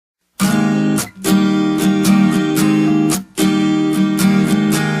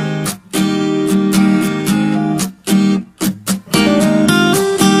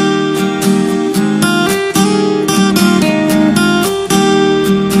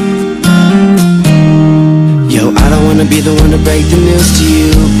wanna be the one to break the news to you,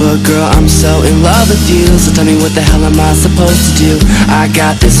 but girl, I'm so in love with you. So tell me, what the hell am I supposed to do? I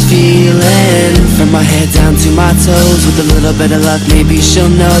got this feeling from my head down to my toes. With a little bit of luck, maybe she'll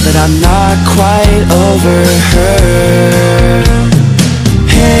know that I'm not quite over her.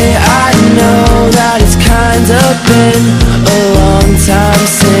 Hey, I know that it's kind of been a long time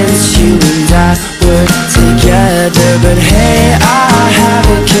since you and I were together, but hey, I have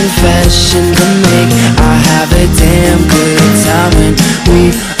a confession to make. I have a damn good time when we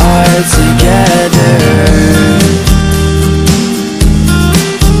are together.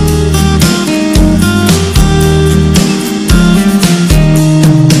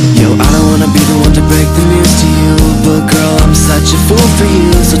 Such a fool for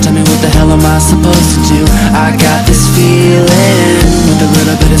you, so tell me, what the hell am I supposed to do? I got this feeling with a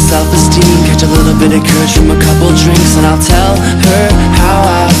little bit of self-esteem, catch a little bit of courage from a couple drinks, and I'll tell her how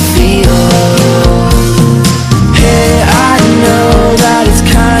I feel. Hey, I know that it's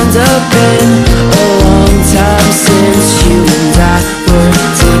kind of been a long time since you and I were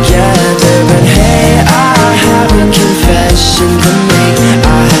together, but hey, I have a confession to make.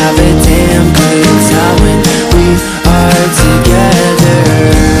 I have a damn good time when we are together.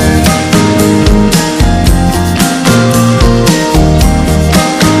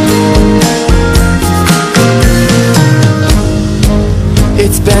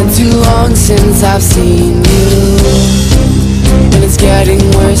 It's been too long since I've seen you, and it's getting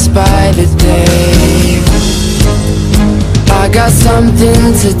worse by the day. I got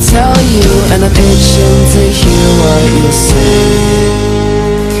something to tell you, and I'm itching to hear what you say.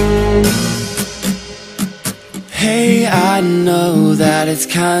 Hey, I know that it's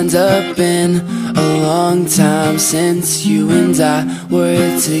kinda been a long time since you and I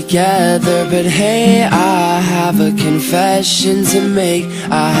were together, but hey, I have a confession to make.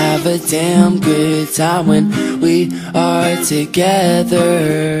 I have a damn good time when we are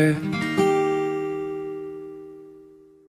together.